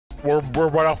We're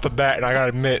right off the bat, and I gotta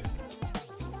admit,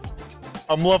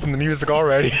 I'm loving the music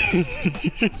already.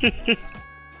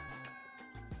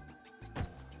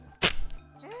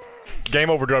 Game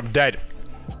over, dude. I'm dead.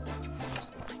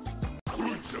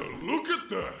 Would you look at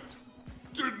that?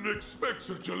 Didn't expect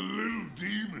such a little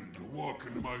demon to walk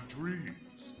into my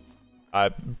dreams.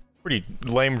 Pretty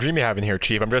lame dream you have in here,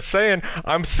 Chief. I'm just saying,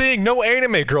 I'm seeing no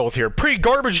anime girls here. Pretty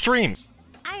garbage dream.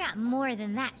 I got more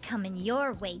than that coming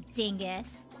your way,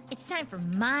 dingus. It's time for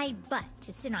my butt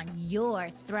to sit on your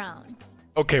throne.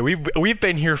 Okay, we've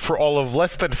been here for all of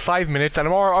less than 5 minutes, and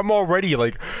I'm already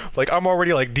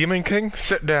like Demon King.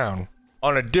 Sit down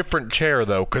on a different chair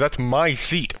though, cause that's my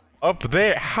seat. Up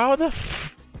there. How the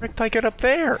frick did I get up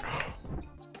there?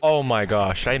 Oh my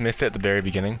gosh, I missed it at the very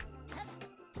beginning.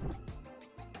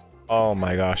 Oh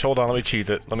my gosh, hold on, let me cheese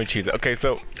it. Okay,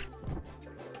 so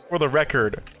for the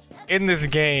record, in this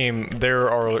game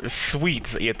there are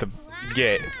sweets that you have to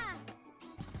get.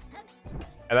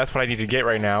 And that's what I need to get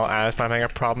right now, and that's what I'm having a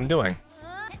problem doing.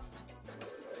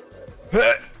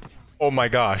 Oh my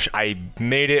gosh, I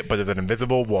made it, but there's an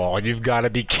invisible wall. You've got to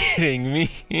be kidding me.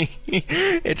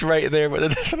 It's right there, but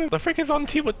the frick is on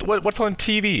TV. What's on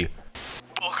TV?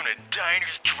 Welcome to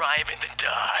Diners, Drive-In to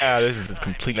Die. This is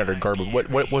complete utter garbage.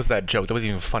 What was that joke? That wasn't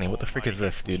even funny. What the frick is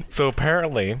this, dude? So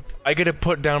apparently, I get to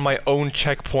put down my own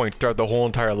checkpoint throughout the whole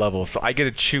entire level. So I get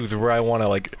to choose where I want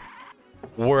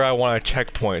to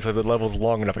checkpoint. So if the level's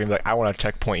long enough, I can be like, I want a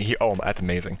checkpoint here. Oh, that's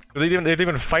amazing. There's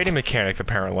even fighting mechanics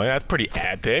apparently. That's pretty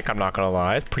epic. I'm not gonna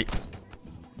lie. It's pretty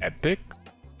epic.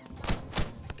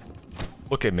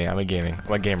 Look at me. I'm a gamer.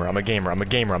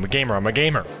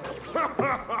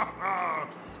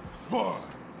 Fine.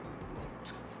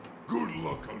 Good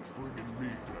luck on bringing me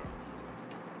down.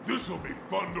 This'll be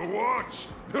fun to watch.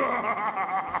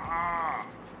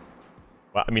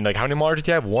 Well, I mean, like, how many Mars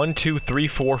do you have? 1, 2, 3,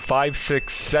 4, 5,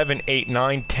 6, 7, 8,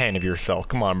 9, 10 of yourself.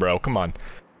 Come on, bro. Come on.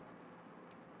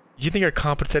 You think you're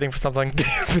compensating for something?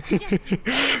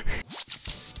 The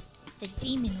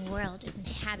demon world is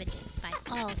inhabited by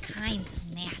all kinds of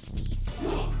nasties.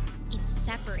 It's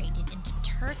separated into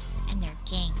turfs and their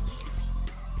gang leaders.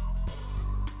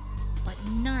 But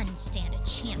none stand a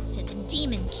chance to the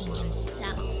Demon King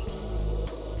himself.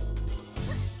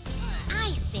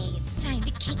 I say it's time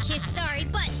to kick his sorry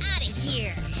butt out of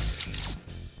here.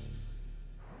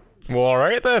 Well,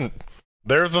 alright then.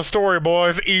 There's the story,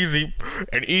 boys. Easy.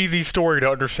 An easy story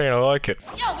to understand. I like it.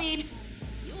 Yo, Beebs!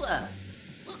 You,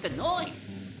 look annoyed.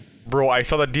 Bro, I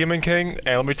saw the Demon King,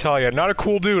 and let me tell you, not a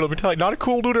cool dude. Not a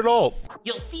cool dude at all.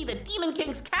 You'll see the Demon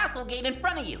King's castle gate in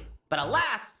front of you. But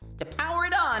alas, to power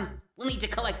it on, we'll need to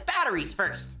collect batteries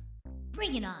first.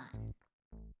 Bring it on.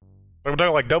 We're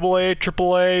talking like AA,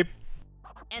 AAA.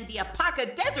 And the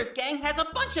Apaka Desert Gang has a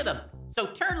bunch of them. So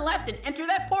turn left and enter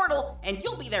that portal, and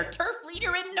you'll be their turf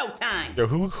leader in no time. Yo,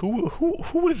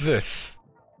 who is this?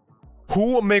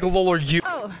 Who Megalol are you?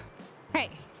 Oh, hey.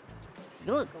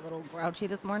 You look a little grouchy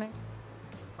this morning.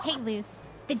 Hey, Luce.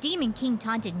 The Demon King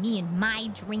taunted me in my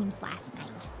dreams last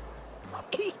night.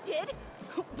 He did?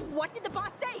 What did the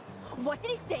boss say? What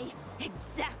did he say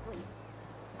exactly?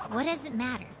 What does it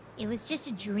matter? It was just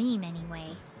a dream anyway.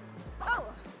 Oh,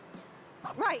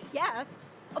 right, yes.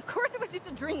 Of course it was just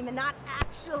a dream and not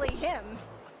actually him.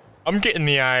 I'm getting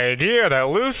the idea that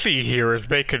Lucy here is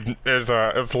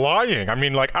lying. I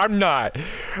mean, like, I'm not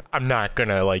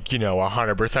gonna, like, you know,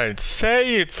 100%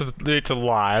 say it's a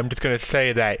lie. I'm just gonna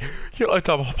say that, you know, it's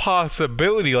a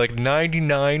possibility, like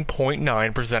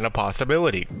 99.9% a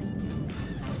possibility.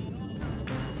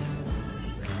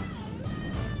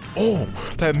 Oh,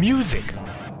 that music!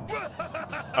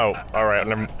 Oh, alright,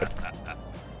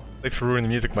 thanks for ruining the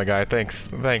music, my guy. Thanks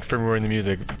for ruining the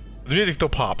music. The music still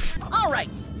pops. Alright,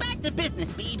 back to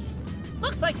business, Beebs.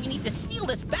 Looks like we need to steal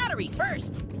this battery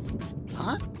first.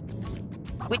 Huh?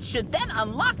 Which should then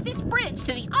unlock this bridge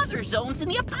to the other zones in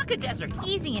the Apaka Desert.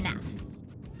 Easy enough.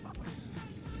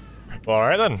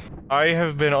 Alright then.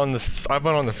 I've been on the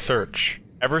search.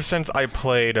 Ever since I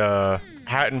played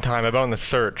Hat in Time, I've been on the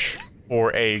search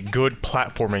for a good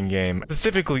platforming game.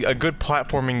 Specifically, a good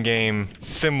platforming game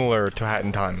similar to Hat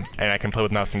in Time. And I can play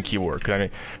with mouse and keyboard. Cause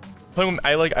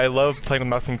I love playing with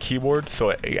mouse and keyboard,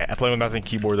 so playing with mouse and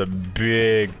keyboard is a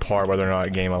big part whether or not a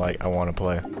game I want to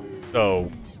play.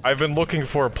 So, I've been looking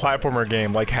for a platformer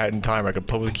game like Hat in Time I could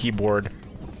play with a keyboard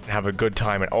and have a good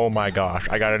time, and oh my gosh,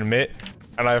 I gotta admit,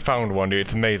 and I found one, dude.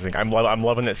 It's amazing. I'm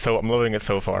loving it so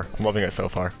far. I'm loving it so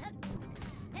far.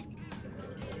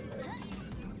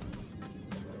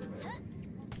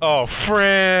 Oh,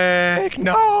 frick!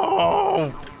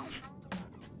 No!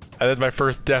 That is my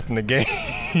first death in the game.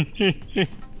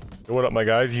 What up, my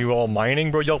guys? You all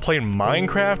mining, bro? Y'all playing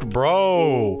Minecraft?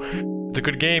 Bro! It's a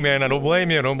good game, man. I don't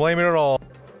blame you. I don't blame you at all.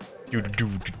 Oh,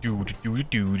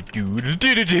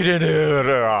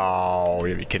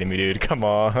 you're kidding me, dude. Come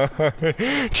on.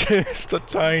 Just a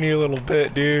tiny little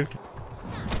bit, dude.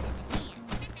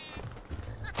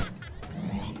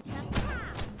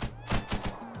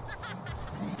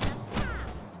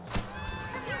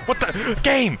 What the?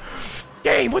 Game!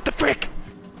 Game, what the frick?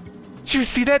 Did you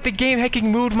see that? The game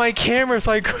hacking moved my camera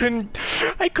so I couldn't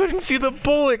see the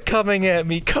bullet coming at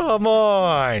me. Come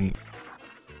on!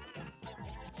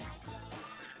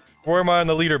 Where am I on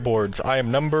the leaderboards? I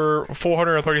am number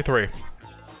 433.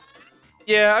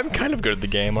 Yeah, I'm kind of good at the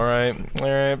game, alright?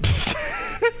 Alright.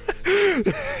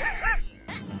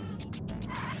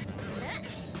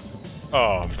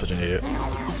 Oh, I'm such an idiot.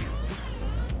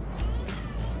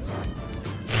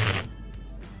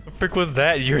 What the frick was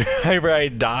that? You remember I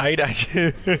died?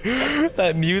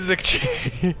 That music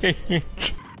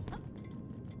changed.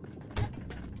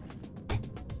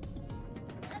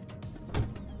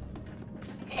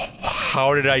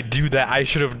 How did I do that? I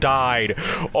should have died.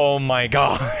 Oh my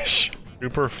gosh.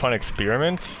 Super fun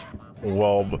experiments?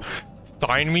 Well,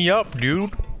 sign me up, dude.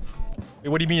 Wait,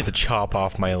 what do you mean you have to chop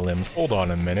off my limbs? Hold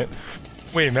on a minute.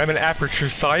 Wait a minute, I'm in aperture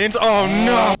science? Oh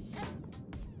no!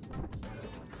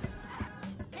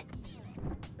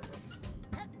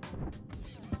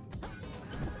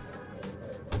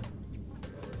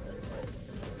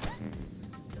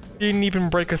 Didn't even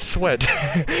break a sweat.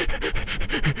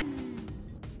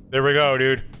 There we go,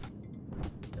 dude.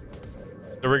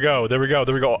 There we go, there we go,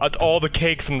 there we go. That's all the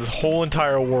cakes in this whole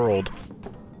entire world.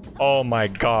 Oh my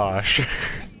gosh.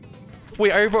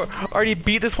 Wait, I already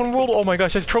beat this one world? Oh my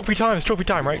gosh, that's trophy time. It's trophy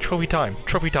time, right? Trophy time.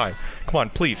 Trophy time. Come on,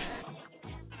 please.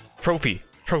 Trophy.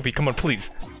 Trophy, come on, please.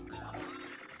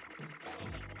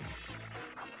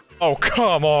 Oh,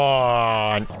 come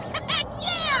on.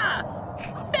 Yeah!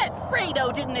 Bet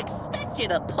Fredo didn't expect you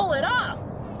to pull it off.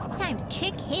 Time to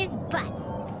kick his butt.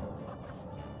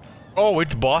 Oh,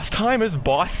 it's boss time? Is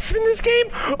boss in this game?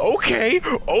 Okay,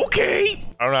 okay.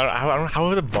 I don't know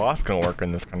how is the boss gonna work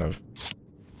in this kind of...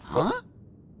 Huh?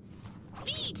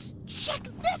 Beeps, check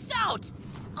this out!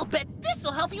 I'll bet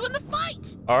this'll help you in the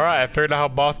fight! Alright, I figured out how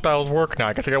boss battles work now.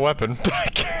 I guess I got a weapon.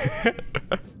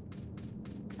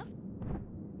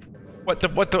 What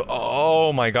the?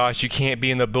 Oh my gosh, you can't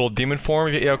be in the little demon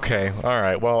form? Okay,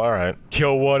 alright, well, alright.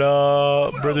 Yo, what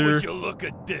up, brother? Would you look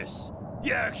at this?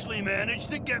 You actually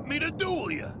managed to get me to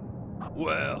duel you.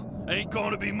 Well, ain't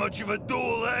gonna be much of a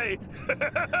duel, eh? Is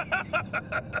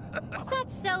that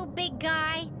so, big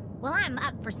guy? Well, I'm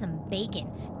up for some bacon.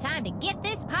 Time to get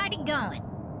this party going.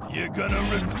 You're gonna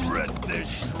regret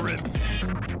this, shrimp.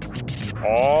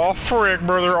 Oh, frick,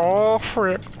 brother, oh,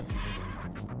 frick.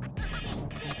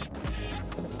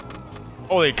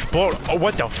 Oh, they explode. Oh,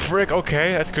 what the frick?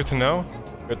 Okay, that's good to know.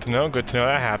 Good to know, good to know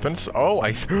that happens. Oh,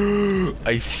 I see.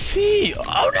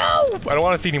 Oh no! I don't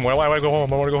want to see anymore. I want to go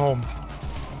home. I want to go home.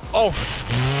 Oh,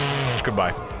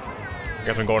 goodbye. I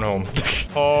guess I'm going home.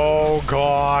 Oh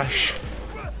gosh.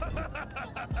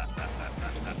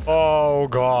 Oh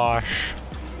gosh.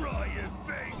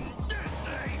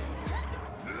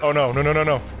 Oh no, no, no, no,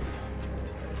 no.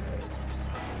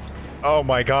 Oh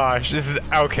my gosh. This is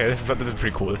okay. This is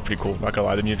pretty cool. This is pretty cool. Not gonna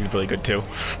lie, the music's really good too.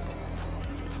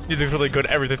 Music's really good.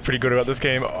 Everything's pretty good about this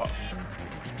game. Oh.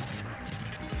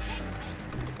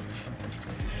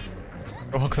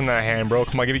 No hooks on that hand, bro.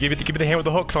 Come on, give me the hand with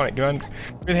the hooks on it. Come on,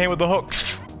 give me the hand with the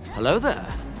hooks. Hello there.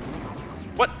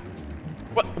 What?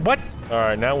 What? All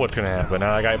right, now what's gonna happen?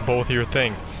 Now I got both of your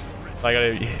thing.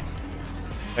 I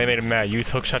made him mad. Use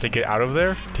hook shot to get out of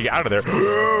there. To get out of there.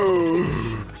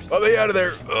 Let me out of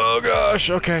there. Oh gosh.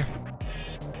 Okay.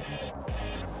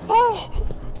 Oh.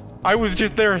 I was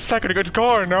just there a second ago. It's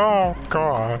gone. Oh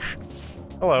gosh.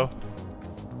 Hello.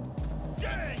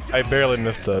 I barely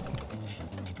missed it.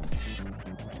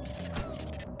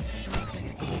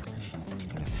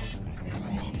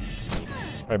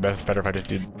 Probably better if I just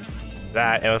did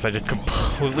that, unless I just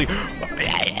completely...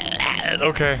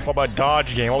 Okay, what about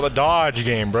dodge game? What about the dodge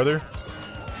game, brother?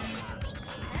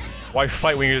 Why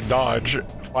fight when you just dodge?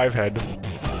 5 head.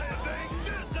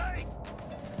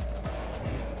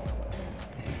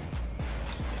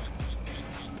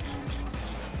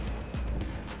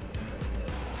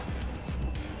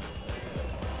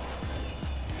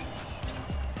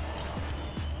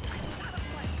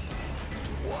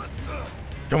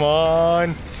 Come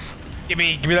on! Give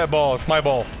me that ball. It's my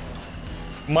ball.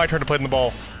 My turn to play in the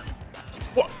ball.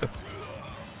 What?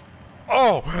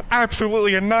 Oh,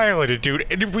 absolutely annihilated, dude.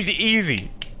 It was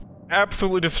easy.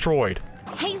 Absolutely destroyed.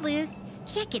 Hey, Luce,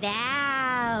 check it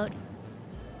out.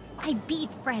 I beat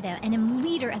Fredo and am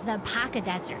leader of the Apoca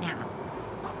Desert now.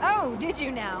 Oh, did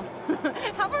you now?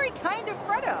 How very kind of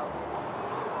Fredo.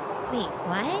 Wait,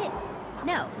 what?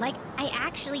 No, like, I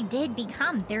actually did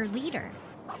become their leader.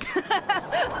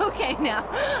 Okay, now.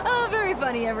 Oh, very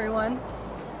funny, everyone.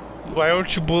 Why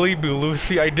don't you believe me,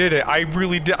 Lucy? I did it. I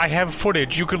really did. I have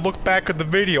footage. You can look back at the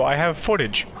video. I have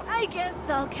footage. I guess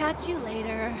I'll catch you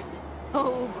later.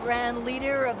 Oh, grand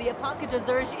leader of the Apoca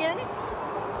Desertians.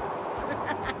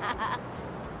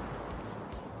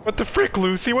 What the frick,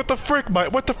 Lucy? What the frick,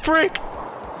 Mike? What the frick?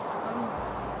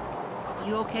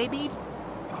 You okay, Beebs?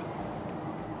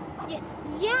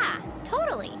 Yeah,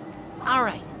 totally. All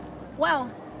right. Well,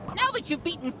 now that you've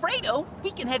beaten Fredo, we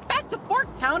can head back to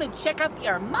Forktown and check out the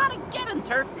Armageddon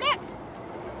turf next.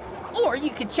 Or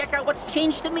you could check out what's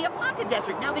changed in the Apoca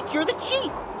Desert now that you're the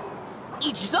chief.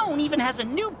 Each zone even has a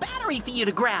new battery for you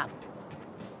to grab.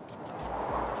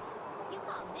 You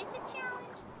call this a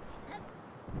challenge?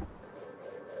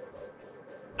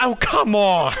 Oh, come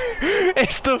on!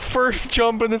 It's the first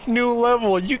jump in this new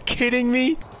level. Are you kidding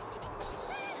me?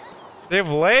 They have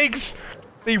legs?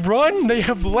 They run? They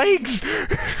have legs?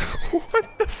 What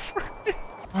the frick?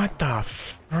 What the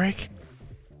frick?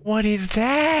 What is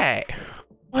that?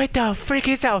 What the frick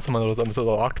is that? I'm a little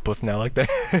octopus now, like that.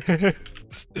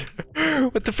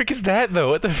 What the frick is that, though?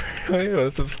 What the frick? Oh,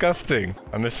 that's disgusting.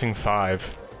 I'm missing 5.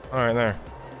 Alright, there.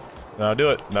 That'll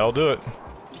do it. That'll do it.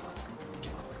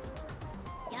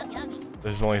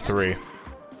 There's only 3.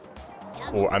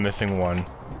 Oh, I'm missing 1.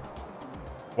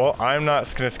 Well, I'm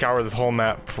not gonna scour this whole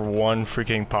map for one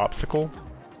freaking popsicle.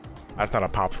 That's not a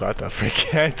popsicle, that's a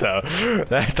freaking,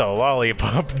 that's a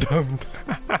lollipop dumped.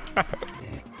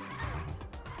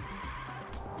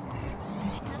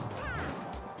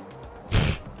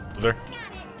 There.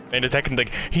 And attacking,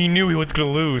 like, he knew he was gonna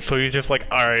lose, so he's just like,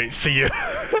 alright, see ya.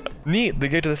 Neat, the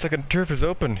gate to the second turf is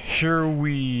open. Here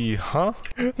we... huh?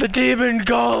 The Demon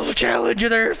Golf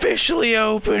Challenges are officially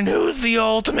open. Who's the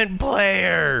ultimate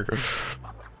player?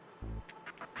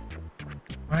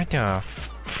 What the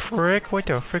frick? What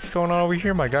the frick's going on over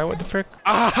here, my guy? What the frick?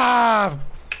 Aha!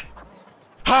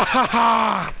 Ha ha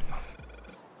ha!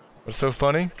 What's so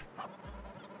funny?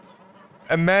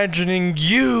 Imagining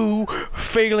you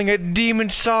failing at Demon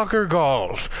Soccer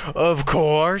Golf, of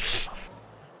course.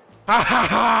 Ha ha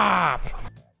ha!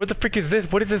 What the frick is this?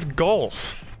 What is this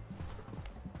golf?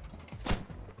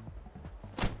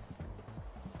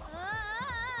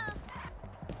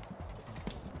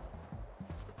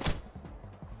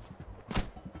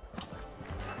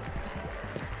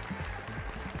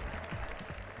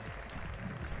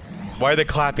 Why are they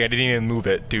clapping? I didn't even move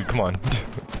it. Dude, come on.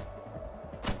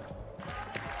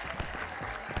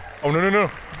 Oh, no, no,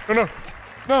 no. No, no.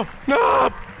 No,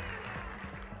 no!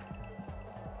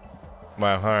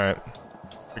 Wow, alright.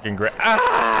 Freaking great.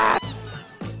 Ah!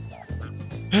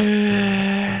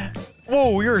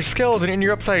 Whoa, you're a skeleton and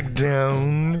you're upside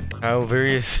down. How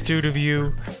very astute of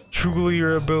you. Truly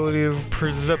your ability of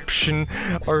perception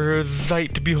are a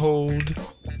sight to behold.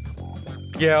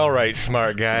 Yeah, alright,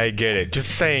 smart guy, I get it.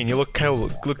 Just saying, you look cool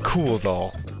as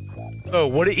all. So,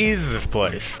 what is this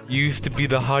place? Used to be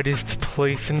the hottest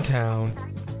place in town.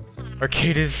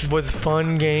 Arcades with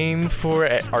fun games for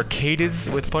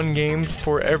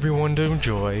everyone to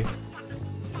enjoy.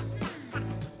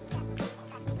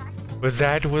 But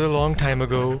that was a long time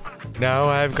ago. Now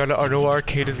I've got no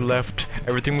arcades left.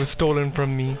 Everything was stolen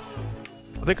from me.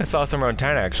 I think I saw some around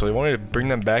town actually. Wanted to bring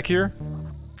them back here?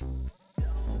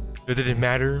 Does it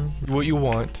matter what you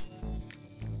want?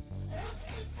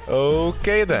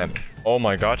 Okay then. Oh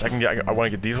my gosh, I want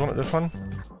to get this one.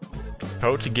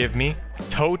 Totes give me,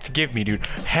 dude.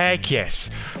 Heck yes.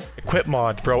 Equip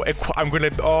mods, bro. I'm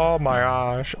gonna, oh my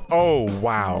gosh. Oh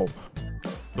wow.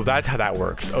 So that's how that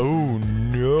works. Oh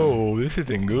no, this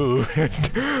isn't good.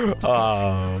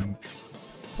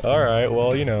 Alright,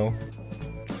 well, you know.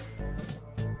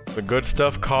 The good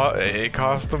stuff it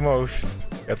costs the most.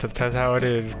 That's how it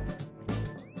is.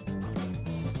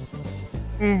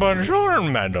 Bonjour,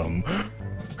 madam.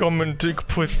 Coming to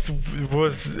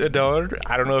was adult.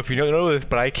 I don't know if you know this,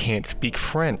 but I can't speak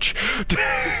French.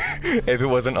 If it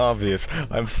wasn't obvious,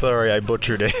 I'm sorry I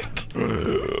butchered it.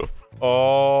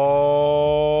 Oh,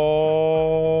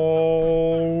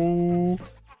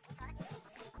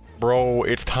 bro,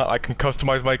 it's time. I can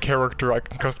customize my character.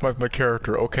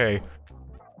 Okay.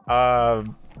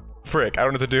 Frick, I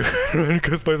don't know what to do. I don't know what to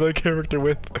customize my character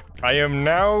with. I am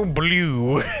now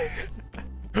blue.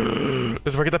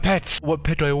 Let's work at the pets. What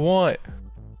pet do I want?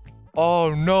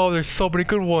 Oh no, there's so many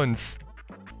good ones.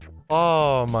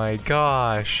 Oh my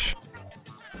gosh.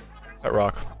 That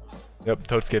rock. Yep,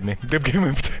 Totes give me. Give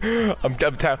me. I'm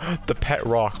the pet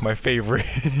rock, my favorite.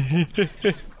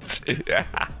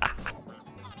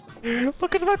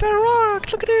 Look at my pet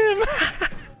rock. Look at him.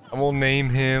 I will name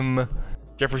him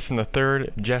Jefferson III,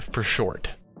 Jeff for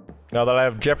short. Now that I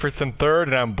have Jefferson III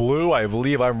and I'm blue, I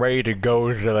believe I'm ready to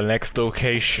go to the next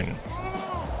location.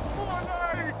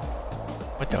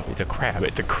 What the? It's a crab.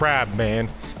 It's a crab, man.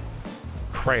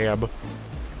 Crab.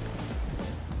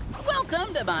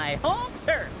 Welcome to my home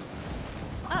turf.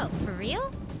 Oh, for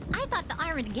real? I thought the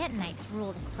Armageddonites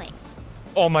rule this place.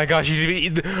 Oh my gosh,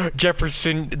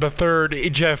 Jefferson the third,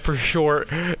 Jeff for short,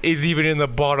 is even in the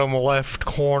bottom left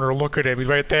corner. Look at him, he's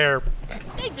right there.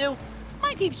 They do.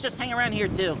 My peeps just hang around here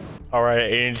too.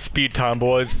 Alright, and speed time,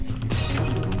 boys.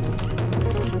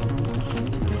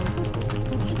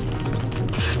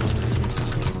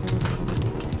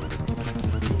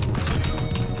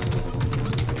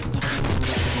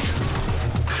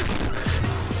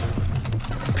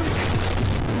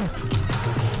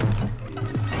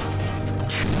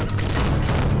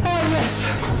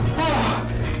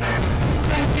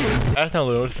 I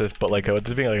don't notice this, but like it's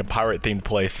being like a pirate-themed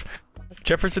place.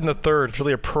 Jefferson the Third is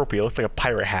really appropriate. It looks like a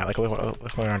pirate hat, like going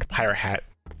around a pirate hat.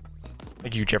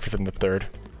 Thank you, Jefferson the Third.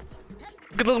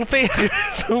 Look at the little face,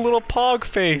 the little pog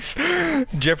face.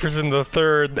 Jefferson the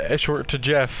Third, short to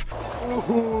Jeff.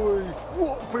 Ahoy!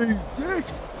 What be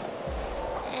this?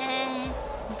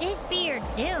 This be your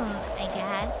doom, I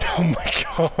guess. Oh my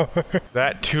god.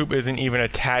 That tube isn't even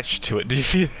attached to it. Do you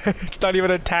see that? It's not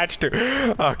even attached to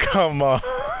it. Oh, come on.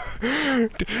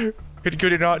 Could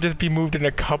it not just be moved in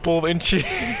a couple of inches?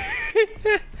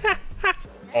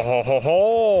 Oh ho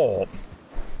ho!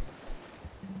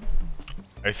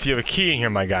 I see you have a key in here,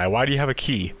 my guy. Why do you have a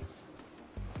key?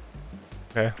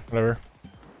 Okay, whatever.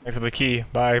 Thanks for the key.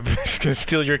 Bye. I'm just gonna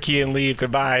steal your key and leave.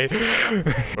 Goodbye.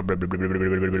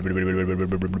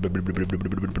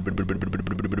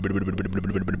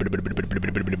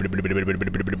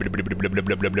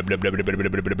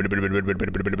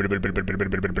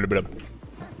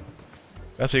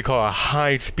 That's what you call a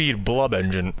high-speed blob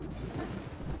engine.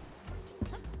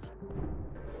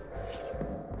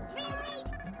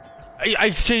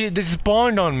 I say this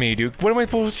spawned on me, dude. What am I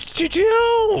supposed to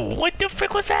do? What the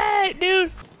frick was that,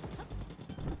 dude?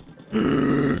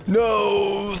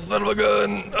 No, son of a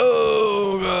gun.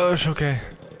 Oh gosh, okay.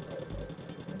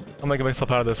 I'm gonna get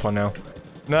myself out of this one now.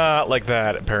 Not like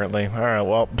that, apparently. Alright,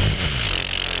 well.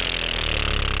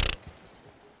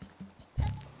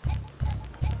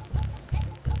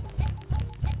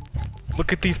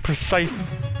 Look at these precise...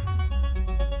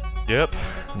 Yep,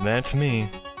 that's me.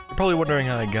 You're probably wondering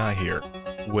how I got here.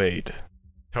 Wait.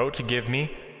 Totes give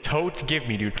me? Totes give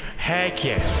me, dude. Heck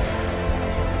yes.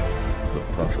 The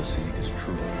prophecy is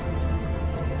true.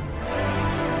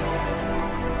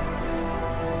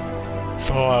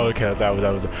 So okay, that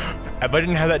was. If I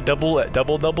didn't have that double, like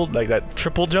that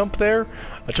triple jump there,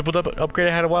 a triple jump upgrade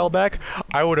I had a while back,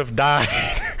 I would have died.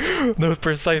 Those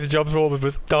precise jump rolls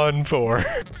was done for.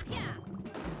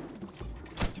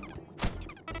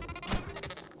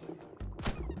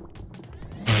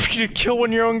 You just kill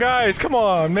one of your own guys. Come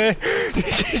on, man.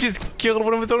 You just killed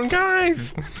one of his own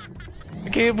guys. I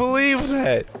can't believe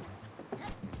that.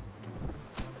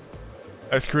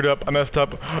 I screwed up. I messed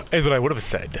up. Is what I would have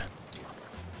said.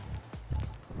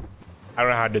 I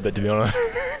don't know how I did that, to be honest.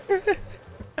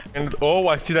 And oh,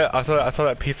 I see that. I saw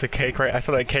that piece of cake right. I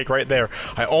saw that cake right there.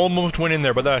 I almost went in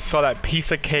there, but then I saw that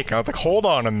piece of cake, and I was like, hold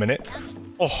on a minute.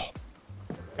 Oh,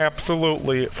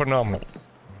 absolutely phenomenal.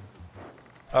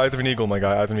 Eyes of an eagle, my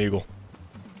guy. Eyes of an eagle.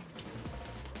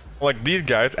 Like these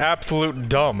guys, absolute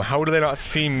dumb. How do they not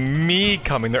see me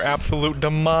coming? Their absolute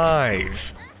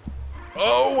demise.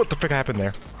 Oh, what the frick happened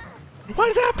there? What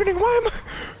is happening? Why am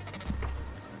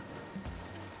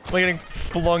I getting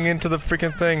flung into the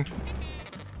freaking thing?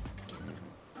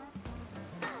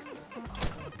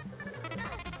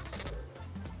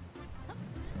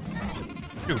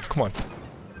 Dude, come on.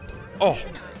 Oh.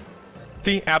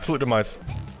 See? Absolute demise.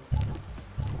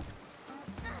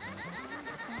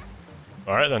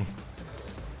 Alright then.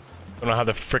 Don't know how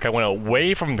the frick I went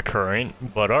away from the current,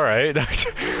 but alright.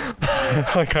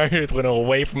 I kind of just went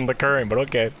away from the current, but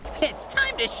okay. It's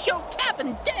time to show Cap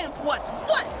and Damp what's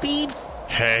what, Beebs!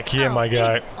 Heck yeah, my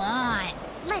guy. It's on.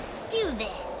 Let's do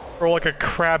this. Or like a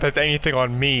crab has anything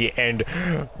on me, and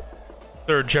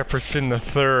Sir Jefferson the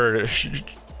Third,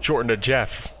 shortened to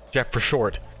Jeff. Jeff for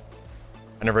short.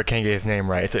 I never can get his name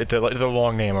right. It's a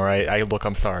long name, alright?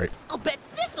 I'm sorry. I'll bet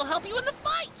this'll help you in the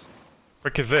fight!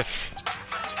 Frick is this?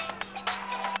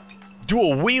 Do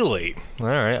a wheelie.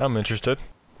 Alright, I'm interested.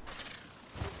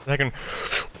 I can...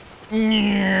 I'm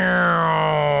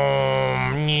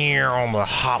a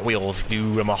Hot Wheels,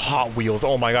 dude. I'm a Hot Wheels.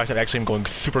 Oh my gosh, I actually am going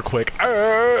super quick.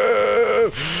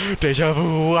 Deja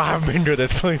vu. I've been to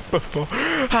this place before.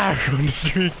 I run the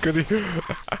street.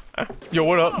 Yo,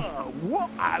 what up? What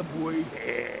have we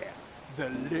here? The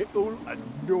little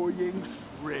annoying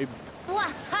shrimp.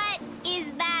 What is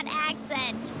that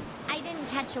accent? I didn't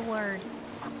catch a word.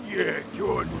 You're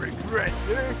going to regret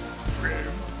this, shrimp.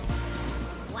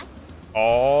 What?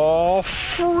 Oh,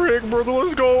 frick, brother,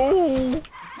 let's go.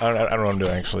 I don't know what I'm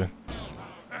doing, actually.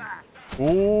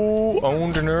 Ooh,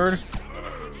 owned a nerd.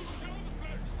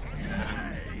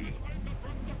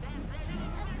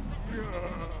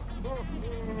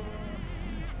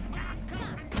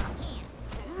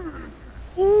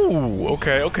 Ooh,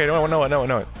 okay,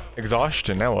 no.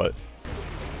 Exhaustion, now what?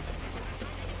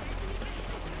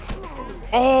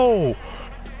 Oh!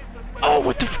 Oh,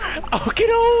 what the oh, get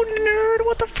on, nerd!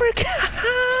 What the frick?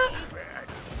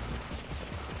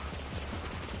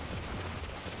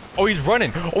 Oh, he's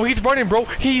running! Oh, he's running, bro!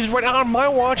 He's running on my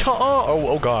watch!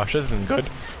 Oh gosh, this isn't good.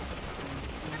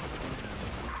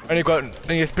 I need to go out and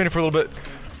I need to spin it for a little bit.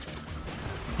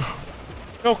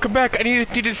 No, come back! I need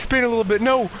to spin a little bit.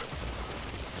 No!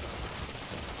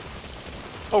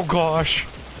 Oh gosh!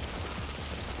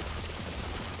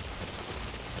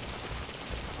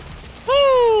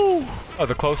 Woo! That was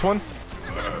a close one.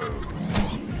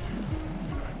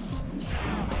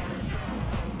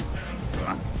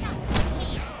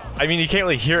 I mean, you can't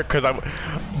really hear it because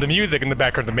the music in the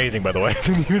background is amazing, by the way.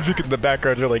 The music in the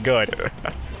background is really good.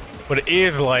 But it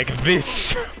is like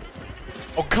this.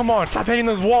 Oh, come on. Stop hitting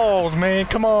those walls, man.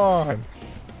 Come on.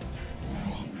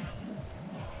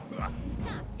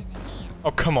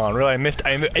 Oh, come on. Really? I missed.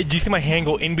 Do you see my hand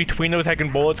go in between those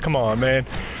heckin' bullets? Come on, man.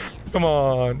 Come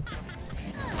on.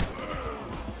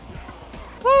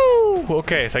 Woo!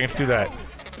 Okay, so I can just do that.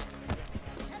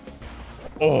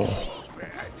 Oh.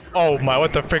 Oh my,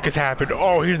 what the frick has happened?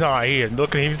 Oh, he's not, he is,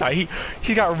 look at him,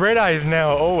 he got red eyes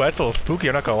now. Oh, that's a little spooky,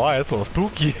 I'm not gonna lie, that's a little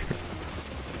spooky.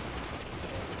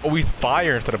 Oh, he's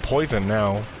fire instead of poison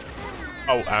now.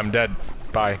 Oh, I'm dead.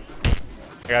 Bye.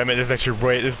 I gotta admit, this is actually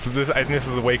way, I think this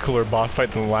is a way cooler boss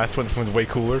fight than the last one. This one's way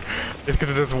cooler. Just because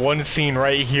of this one scene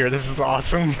right here, this is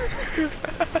awesome.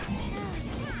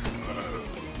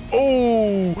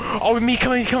 Oh, me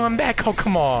coming back, oh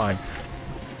come on.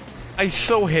 I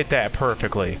so hit that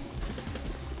perfectly.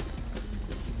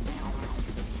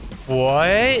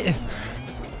 What?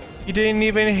 You didn't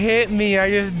even hit me,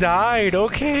 I just died.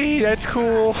 Okay, that's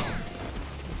cool.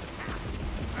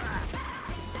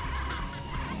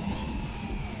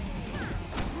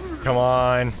 Come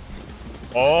on.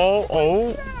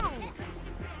 Oh.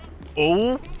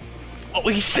 Oh,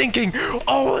 he's sinking.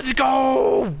 Oh, let's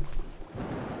go.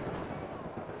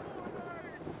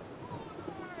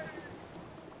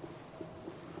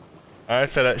 I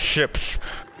said that ship's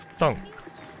sunk.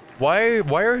 Why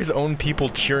are his own people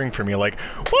cheering for me? Like,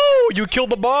 whoa, you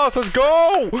killed the boss, let's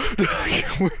go!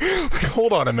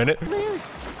 Hold on a minute.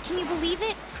 Luce, can you believe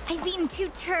it? I've beaten two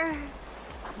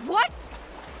What?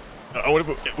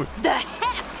 The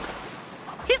heck?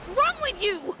 What's wrong with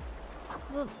you?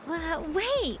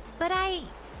 Wait, but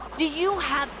Do you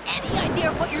have any idea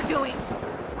of what you're doing?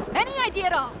 Any idea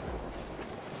at all?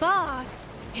 Boss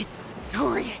is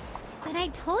furious. But I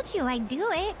told you I'd do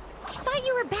it. I thought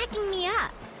you were backing me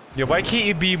up. Yeah, why can't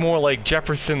you be more like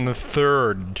Jefferson the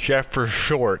Third, Jeff for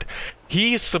short?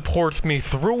 He supports me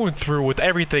through and through with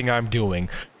everything I'm doing.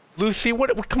 Lucy,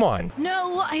 what come on.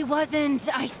 No, I wasn't.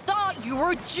 I thought you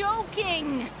were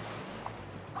joking.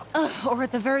 Or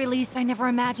at the very least, I never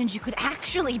imagined you could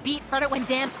actually beat Fredo and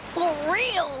Dan for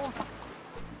real.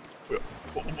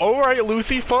 Alright,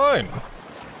 Lucy, fine.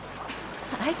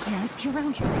 I can't be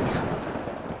around you right now.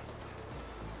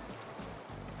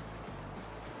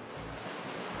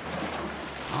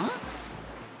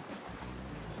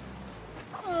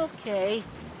 Okay.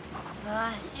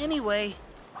 Anyway,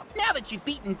 now that you've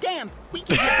beaten Dan, we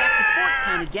can head back to Fort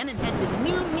Town again and head to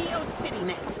New Neo City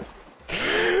next.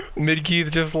 Midkey's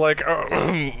just like,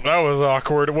 that was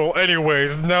awkward. Well,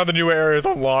 anyways, now the new area is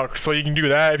unlocked, so you can do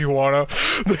that if you wanna.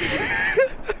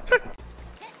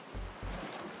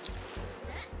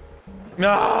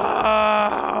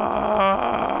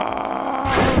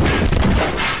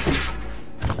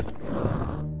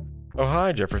 Oh,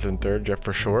 hi, Jefferson Third, Jeff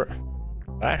for short.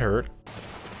 That hurt.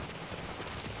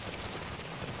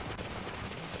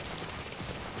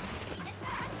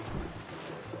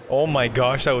 Oh my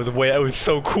gosh, that was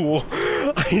so cool.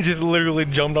 I just literally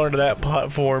jumped onto that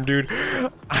platform, dude.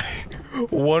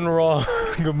 One wrong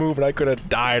move and I could have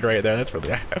died right there. That's really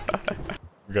We're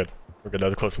good. That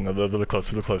was a close one. That was really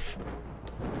close.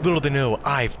 Little they know,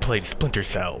 I've played Splinter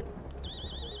Cell.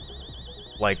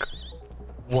 Like,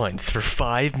 once for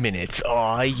 5 minutes.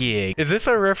 Aw, yeah. Is this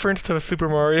a reference to Super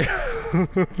Mario?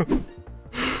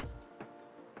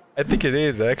 I think it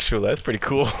is, actually. That's pretty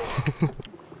cool.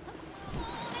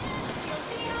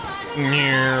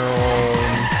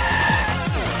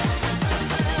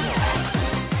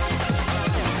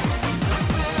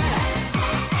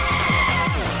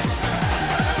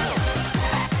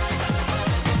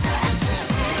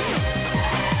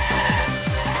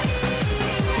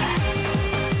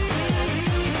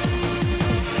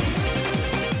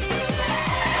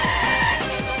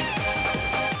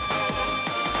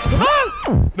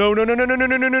 No, no, no, no, no, no,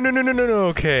 no, no, no, no, no, no, no, no.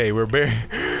 Okay, we're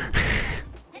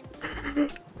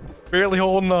barely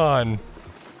holding on.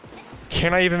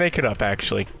 Can I even make it up,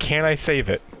 actually? Can I save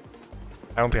it?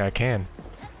 I don't think I can.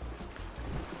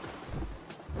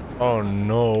 Oh,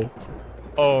 no.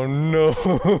 Oh, no.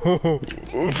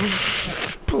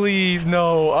 Please,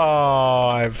 no. Oh,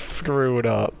 I've screwed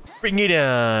up. Bring it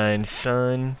on,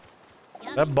 son.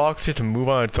 That box just to move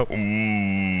on its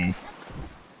own.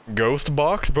 Ghost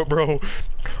box? But bro,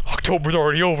 October's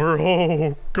already over.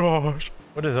 Oh gosh.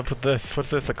 What is up with this? What's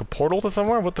this? Like a portal to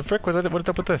somewhere? What the frick? What is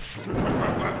up with this? Enter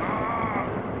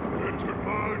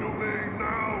my domain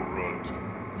now, runt.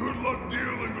 Good luck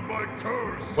dealing with my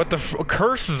curse. What the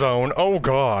curse zone? Oh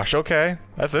gosh. Okay.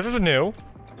 This is new.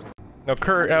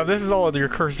 Now this is all your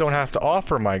curse zone has to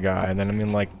offer, my guy. And then I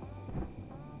mean like,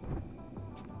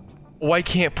 oh, I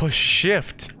can't push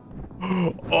shift.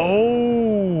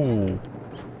 Oh.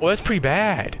 Well, that's pretty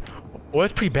bad. Well,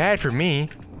 that's pretty bad for me.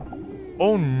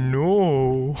 Oh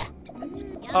no.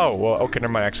 Oh, well, okay,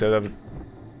 never mind, actually.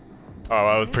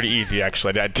 That was pretty easy,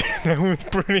 actually. That was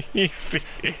pretty easy.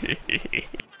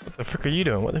 What the frick are you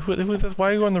doing? Who is this?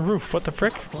 Why are you on the roof? What the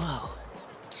frick? Whoa.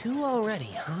 2 already,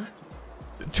 huh?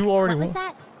 2 already? What was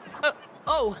that?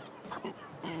 Oh.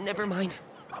 Never mind.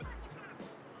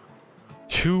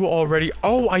 2 already?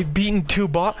 Oh, I've beaten 2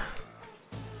 bot.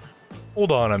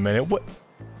 Hold on a minute. What?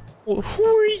 Well, who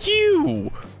are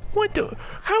you? What the?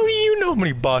 How do you know how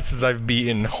many bosses I've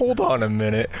beaten? Hold on a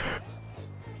minute.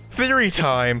 Theory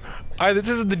time. Either this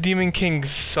is the Demon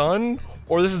King's son,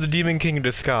 or this is the Demon King in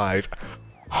disguise.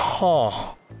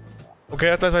 Huh. Okay,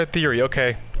 that's my theory.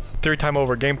 Okay. Theory time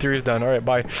over. Game theory is done. Alright,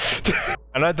 bye.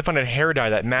 And I have to find a hair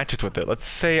dye that matches with it. Let's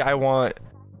say I want...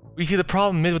 You see, the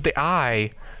problem is with the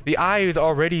eye. The eye is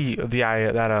already the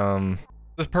eye that,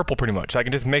 this purple pretty much. So I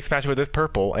can just mix match with this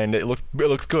purple and it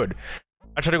looks good.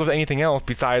 I try to go with anything else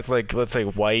besides like, let's say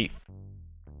white,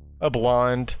 a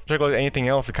blonde. Try to go with anything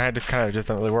else, it kind of just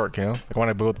doesn't really work, you know? Like when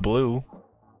I go with blue,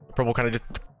 the purple kind of just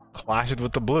clashes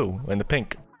with the blue and the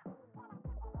pink.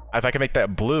 If I could make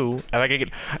that blue,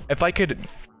 if they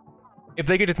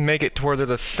could just make it to where there's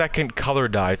a second color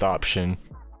dyes option,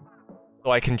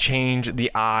 so I can change the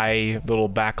eye, little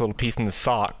piece in the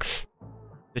socks.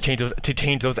 To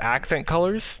change those accent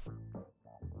colors,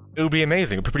 it would be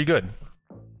amazing. It would be pretty good.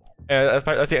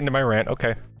 That's the end of my rant.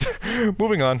 Okay,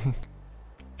 moving on.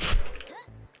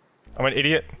 I'm an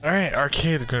idiot. All right,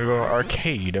 arcade. Gonna go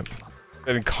arcade.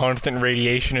 And constant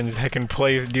radiation in the second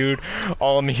place, dude.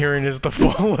 All I'm hearing is the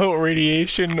fallout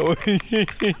radiation noise.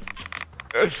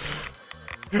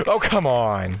 Oh come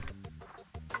on.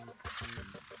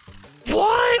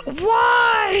 What?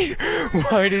 Why?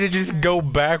 Why did it just go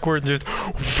backwards, just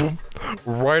whoop,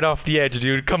 right off the edge,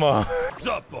 dude? Come on. What's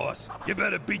up, boss? You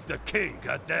better beat the king,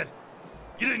 got that?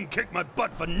 You didn't kick my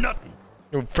butt for nothing.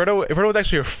 Fredo's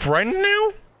actually a friend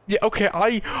now? Yeah, okay,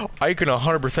 I can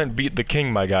 100% beat the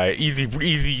king, my guy. Easy,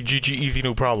 GG, easy,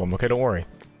 no problem. Okay, don't worry.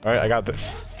 Alright, I got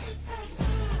this.